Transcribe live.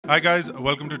Hi guys,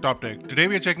 welcome to Top Tech. Today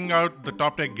we are checking out the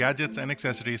top tech gadgets and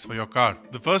accessories for your car.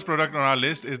 The first product on our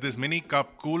list is this mini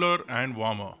cup cooler and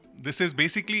warmer. This is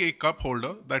basically a cup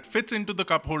holder that fits into the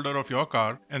cup holder of your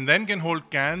car and then can hold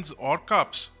cans or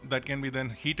cups that can be then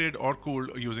heated or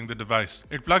cooled using the device.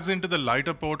 It plugs into the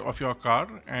lighter port of your car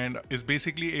and is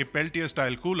basically a Peltier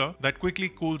style cooler that quickly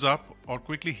cools up or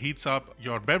quickly heats up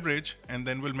your beverage and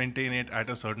then will maintain it at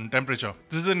a certain temperature.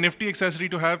 This is a nifty accessory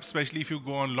to have, especially if you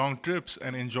go on long trips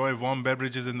and enjoy warm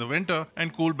beverages in the winter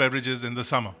and cool beverages in the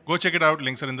summer. Go check it out,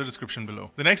 links are in the description below.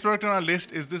 The next product on our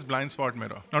list is this blind spot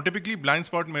mirror. Now typically blind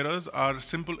spot mirrors are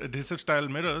simple adhesive style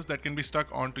mirrors that can be stuck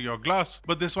onto your glass,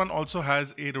 but this one also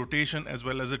has a rotation as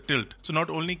well as a tilt. So not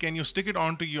only can you stick it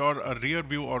onto your rear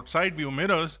view or side view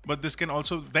mirrors, but this can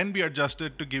also then be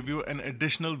adjusted to give you an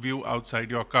additional view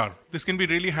outside your car. This can be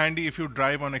really handy if you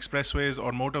drive on expressways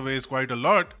or motorways quite a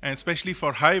lot, and especially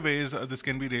for highways, this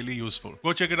can be really useful.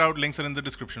 Go check it out, links are in the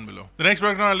description below. The next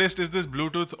product on our list is this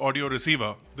Bluetooth audio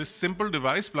receiver. This simple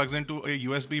device plugs into a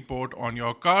USB port on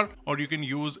your car, or you can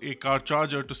use a car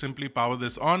charger to simply power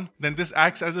this on. Then this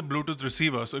acts as a Bluetooth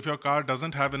receiver, so if your car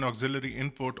doesn't have an auxiliary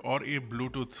input or a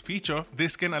Bluetooth feature,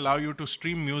 this can allow you to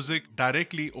stream music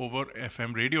directly over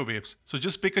FM radio waves. So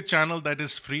just pick a channel that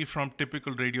is free from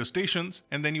typical radio stations,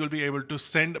 and then you'll be able to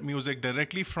send music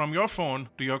directly from your phone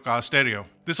to your car stereo.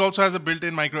 This also has a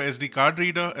built-in micro SD card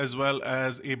reader as well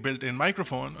as a built-in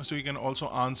microphone, so you can also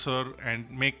answer and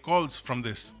make calls from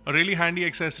this. A really handy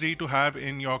accessory to have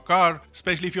in your car,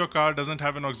 especially if your car doesn't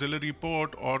have an auxiliary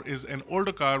port or is an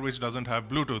older car which doesn't have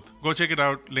Bluetooth. Go check it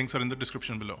out, links are in the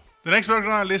description below. The next product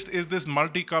on our list is this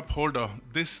multi-cup holder.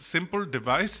 This simple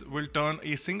device will turn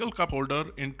a single cup holder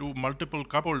into multiple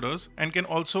cup holders and can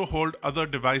also hold other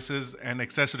devices and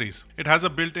accessories. It has a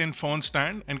built-in phone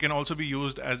stand and can also be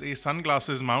used as a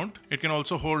sunglasses mount. It can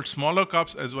also hold smaller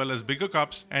cups as well as bigger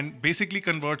cups and basically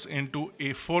converts into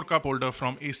a 4-cup holder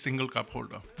from a single cup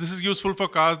holder. This is useful for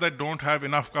cars that don't have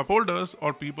enough cup holders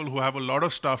or people who have a lot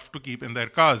of stuff to keep in their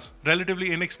cars.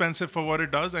 Relatively inexpensive for what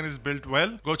it does and is built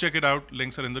well. Go check it out,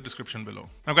 links are in the description below.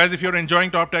 Now guys, if you're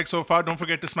enjoying Top Tech so far, don't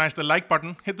forget to smash the like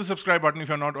button, hit the subscribe button if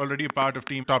you're not already a part of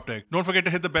Team Top Tech. Don't forget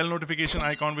to hit the bell notification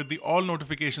icon with the all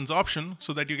notifications option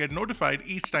so that you get notified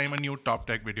each time a new Top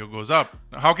Tech video goes up.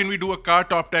 Now, how can we do a car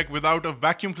Top Tech without a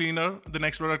vacuum cleaner? The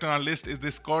next product on our list is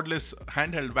this cordless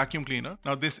handheld vacuum cleaner.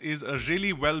 Now this is a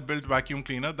really well built vacuum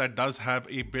cleaner that does have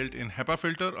a built-in HEPA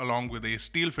filter along with a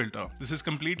steel filter. This is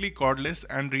completely cordless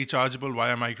and rechargeable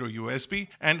via micro USB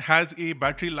and has a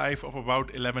battery life of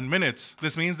about 11 minutes.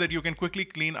 This means that you can quickly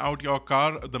clean out your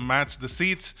car, the mats, the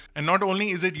seats, and not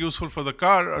only is it useful for the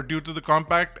car, due to the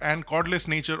compact and cordless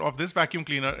nature of this vacuum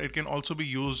cleaner, it can also be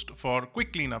used for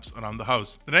quick cleanups around the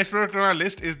house. The next product on our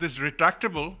list is this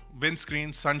retractable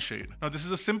windscreen sunshade. Now this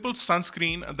is a simple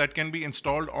sunscreen that can be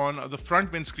installed on the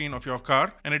front windscreen of your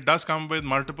car, and it does come with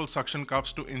multiple suction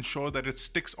cups to ensure that it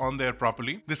sticks on there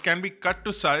properly. This can be cut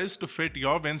to size to fit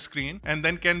your windscreen and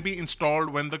then can be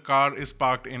installed when the car is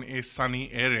parked in a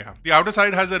sunny area. The outer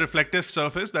side has a reflective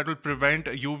surface that will prevent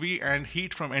UV and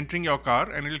heat from entering your car,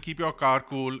 and it will keep your car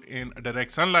cool in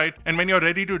direct sunlight. And when you're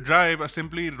ready to drive,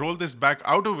 simply roll this back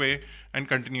out of the way and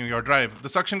continue your drive. The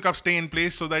suction cups stay in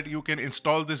place so that you can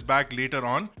install this back later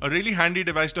on. A really handy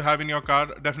device to have in your car.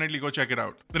 Definitely go check it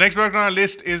out. The next product on our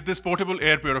list is this portable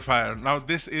air purifier. Now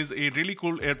this is a really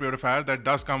cool air purifier that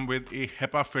does come with a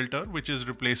HEPA filter which is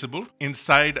replaceable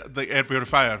inside the air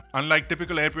purifier. Unlike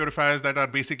typical air purifiers that are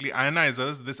basically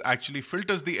ionizers, this actually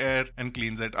filters the air and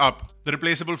cleans it up. The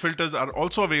replaceable filters are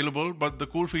also available, but the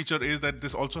cool feature is that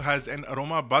this also has an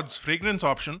aroma buds fragrance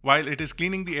option. While it is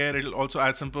cleaning the air, it will also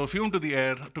add some perfume to the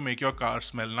air to make your car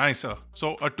smell nicer.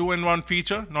 So a 2-in-1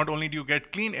 feature. Not only do you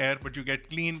get clean air, but you get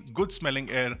clean, good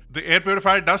smelling air. The air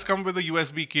purifier does come with a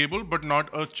USB cable, but not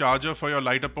a charger for your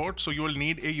lighter port. So you will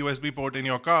need a USB port in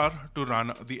your car to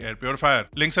run the air purifier.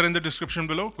 Links are in the description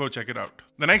below. Go check it out.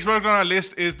 The next product on our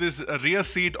list is this rear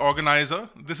seat organizer.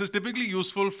 This is typically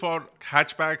useful for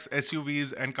hatchbacks,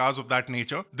 SUVs, and cars of that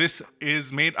nature. This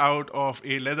is made out of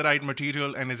a leatherite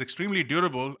material and is extremely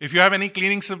durable. If you have any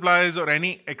cleaning supplies or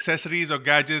any accessories or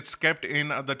gadgets kept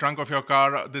in the trunk of your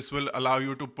car, this will allow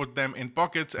you to put them in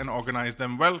pockets and organize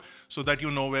them well so that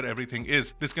you know where everything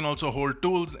is. This can also hold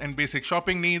tools and basic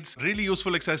shopping needs. Really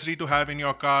useful accessory to have in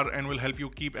your car and will help you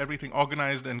keep everything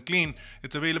organized and clean.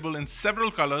 It's available in several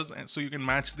colors, so you can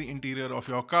match the interior of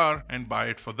your car and buy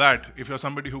it for that. If you're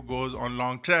somebody who goes on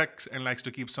long treks and likes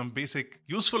to keep some basic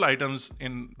useful items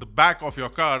in the back of your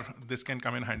car, this can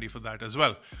come in handy for that as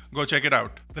well. Go check it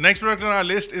out. The next product on our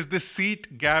list is this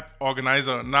seat gap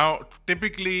organizer. Now,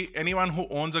 typically anyone who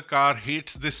owns a car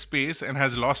hates this space and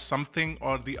has lost something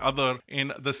or the other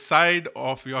in the side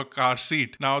of your car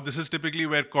seat. Now, this is typically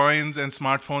where coins and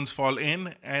smartphones fall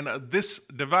in, and this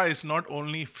device not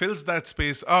only fills that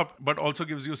space up but also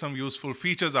gives you some useful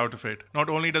features out of it. Not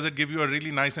only does it give you a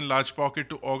really nice and large pocket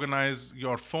to organize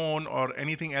your phone or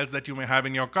anything else that you may have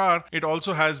in your car, it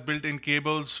also has built-in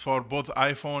cables for both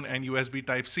iPhone and USB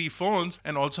Type-C phones,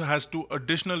 and also has 2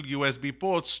 additional USB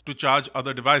ports to charge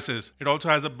other devices. It also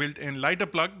has a built-in lighter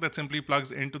plug that simply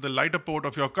plugs into the lighter port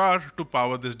of your car to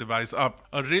power this device up.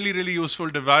 A really useful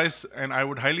device, and I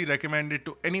would highly recommend it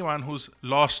to anyone who's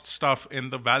lost stuff in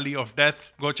the valley of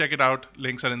death. Go check it out.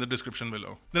 Links are in the description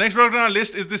below. The next product on our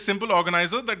list is this simple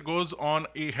organizer that goes on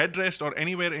a headrest or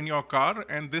anywhere in your car,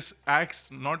 and this acts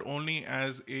not only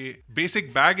as a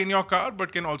basic bag in your car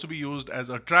but can also be used as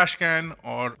a trash can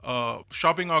or a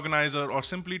shopping organizer, or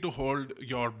simply to hold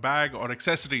your bag or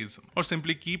accessories, or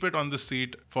simply keep it on the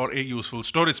seat for a useful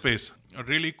storage space. A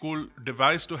really cool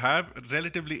device to have,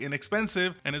 relatively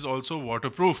inexpensive, and is also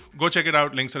waterproof. Go check it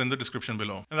out. Links are in the description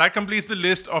below. And that completes the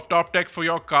list of top tech for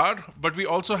your car, but we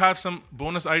also have some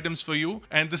bonus items for you,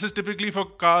 and this is typically for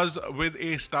cars with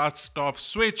a start-stop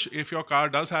switch. If your car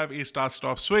does have a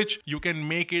start-stop switch, you can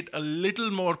make it a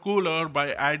little more cooler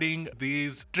by adding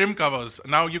these trim covers.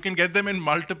 Now, you can get them in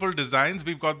multiple designs.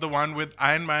 We've got the one with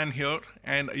Iron Man here,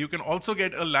 and you can also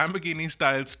get a Lamborghini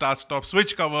style start-stop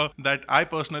switch cover that I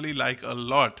personally like a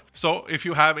lot. So if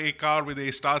you have a car with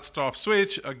a start-stop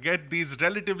switch, get these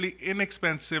relatively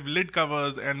inexpensive lid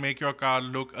covers and make your car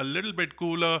look a little bit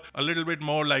cooler, a little bit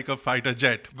more like a fighter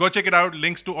jet. Go check it out.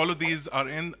 Links to all of these are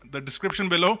in the description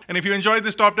below. And if you enjoyed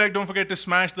this top tech, don't forget to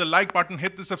smash the like button,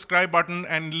 hit the subscribe button,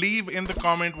 and leave in the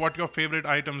comment what your favorite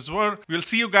items were. We'll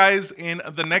see you guys in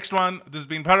the next one. This has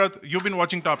been Bharat. You've been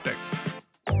watching Top Tech.